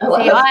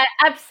 See, I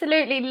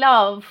absolutely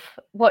love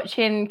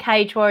watching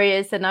Cage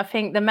Warriors, and I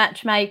think the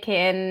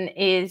matchmaking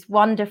is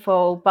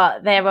wonderful,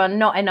 but there are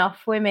not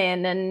enough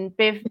women. And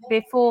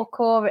before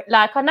Corey,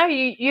 like, I know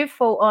you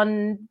fought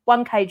on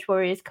one Cage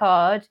Warriors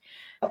card.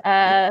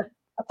 I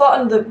fought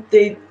on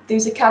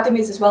these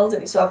academies as well,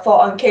 didn't I? So I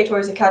fought on Cage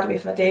Warriors Academy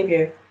for my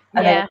debut,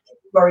 and then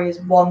Cage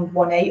Warriors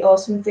 118 or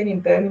something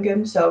in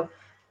Birmingham. So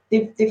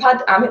they've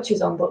had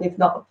amateurs on, but they've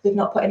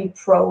not put any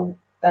pro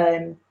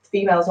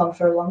females on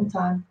for a long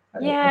time.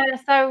 Yeah,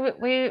 so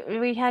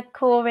we had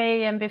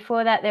Corey, and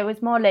before that there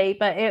was Molly,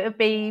 but it would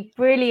be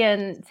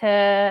brilliant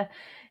to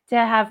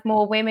have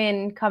more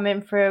women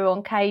coming through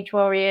on Cage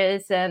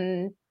Warriors.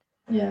 And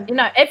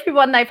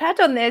everyone they've had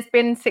on there has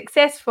been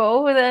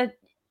successful.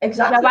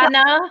 Exactly.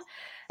 Joanna,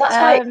 That's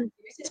why it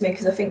confuses me,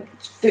 because I think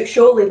that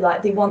surely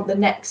like they want the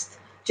next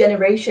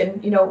generation,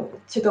 you know,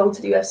 to go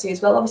to the UFC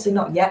as well. Obviously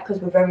not yet,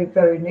 because we're very,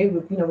 very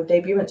new, you know, with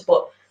debutants,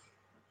 but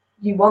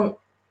you want,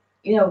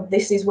 you know,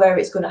 this is where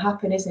it's going to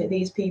happen, isn't it?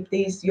 These people,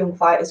 these young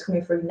fighters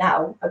coming through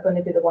now are going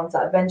to be the ones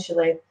that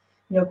eventually,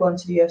 you know, go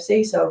into the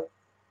UFC. So,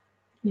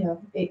 you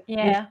know, they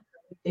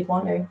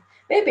want to.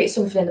 Maybe it's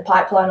something in the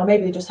pipeline, or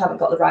maybe they just haven't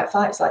got the right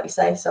fights, like you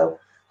say. So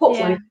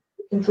hopefully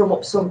we can drum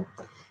up some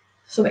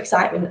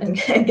excitement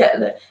and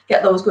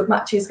get those good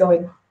matches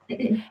going.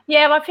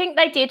 Yeah, I think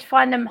they did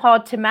find them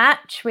hard to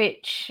match,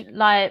 which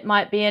like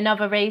might be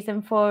another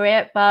reason for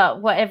it.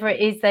 But whatever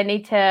it is, they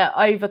need to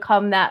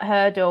overcome that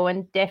hurdle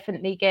and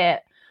definitely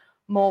get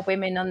more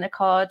women on the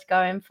card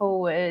going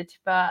forward.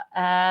 But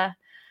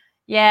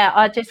yeah,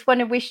 I just want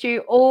to wish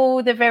you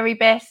all the very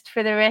best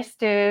for the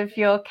rest of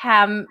your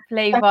camp,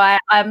 Levi.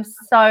 I'm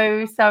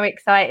so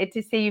excited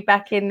to see you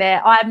back in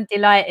there. I'm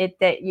delighted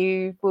that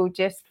you will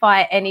just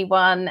fight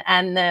anyone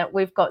and that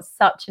we've got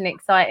such an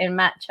exciting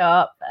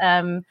matchup.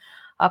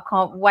 I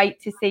can't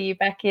wait to see you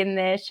back in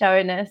there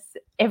showing us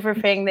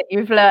everything that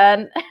you've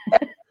learned.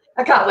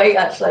 I can't wait,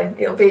 actually.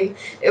 It'll be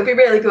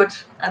really good,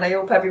 and I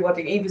hope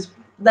everybody either's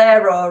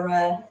there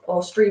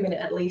or streaming it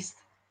at least,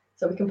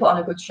 so we can put on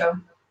a good show.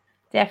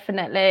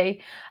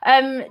 Definitely.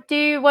 Do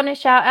you want to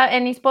shout out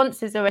any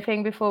sponsors or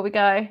anything before we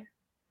go?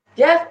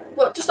 Yeah,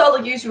 well, just all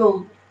the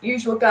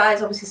usual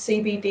guys.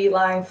 Obviously, CBD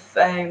Life,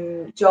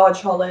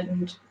 George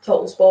Holland,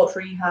 Total Sports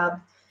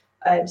Rehab,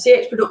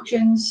 CH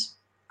Productions,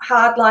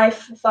 Hard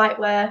Life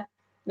Fightwear.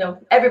 You know,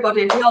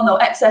 everybody. We all know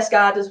Excess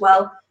Guard as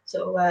well.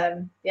 So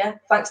yeah,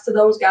 thanks to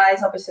those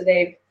guys. Obviously,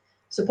 they've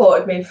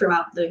supported me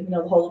throughout the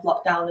the whole of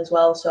lockdown as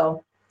well.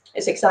 So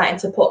it's exciting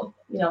to put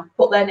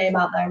their name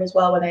out there as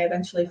well when I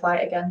eventually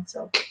fight again.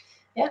 So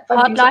yeah,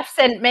 Hard Life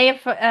sent me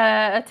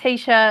a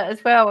t-shirt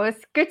as well.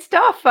 It's good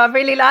stuff. I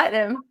really like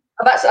them.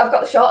 I've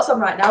got the shorts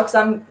on right now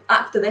because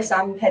after this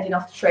I'm heading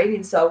off to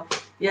training. So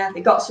yeah,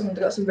 they got some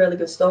really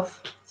good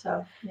stuff.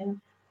 So yeah.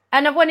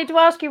 And I wanted to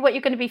ask you what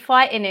you're going to be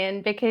fighting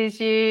in, because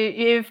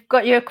you've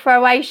got your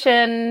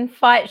Croatian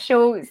fight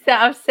shorts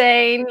that I've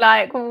seen.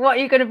 Like, what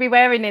are you going to be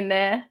wearing in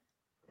there?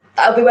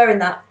 I'll be wearing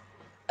that.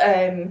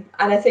 And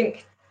I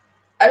think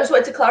I just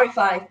wanted to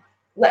clarify,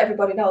 let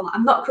everybody know that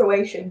I'm not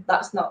Croatian.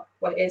 That's not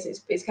what it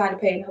is. It's kind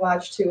of paying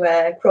homage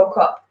to Cro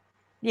Cop.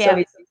 Yeah. So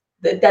it's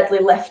the deadly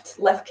left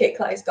kick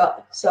that he's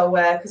got. So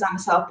because I'm a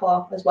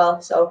southpaw as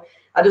well, so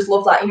I just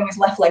love that. His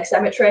left leg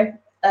symmetry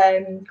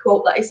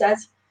quote that he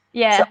says.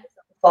 Yeah. So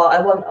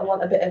I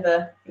want a bit of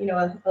a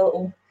a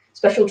little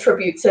special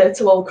tribute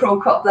to old Cro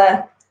Cop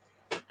there.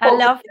 I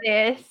love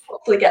this.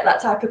 Hopefully get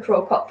that type of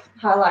Cro Cop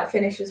highlight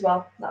finish as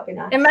well. That'd be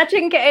nice.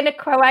 Imagine getting a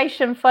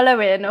Croatian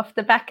following off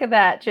the back of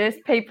that.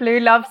 Just people who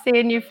love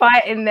seeing you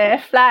fight in their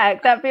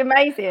flag. That'd be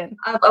amazing.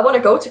 I want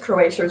to go to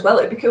Croatia as well.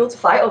 It'd be cool to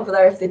fight over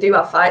there if they do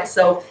have fights.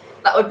 So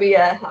that would be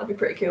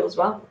pretty cool as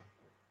well.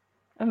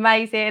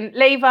 Amazing.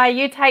 Levi,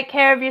 you take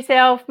care of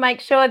yourself. Make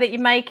sure that you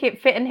make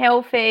it fit and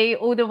healthy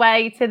all the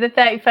way to the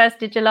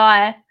 31st of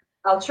July.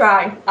 I'll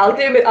try. I'll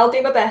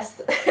do my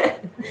best.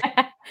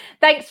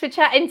 Thanks for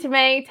chatting to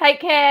me.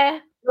 Take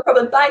care. No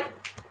problem. Bye.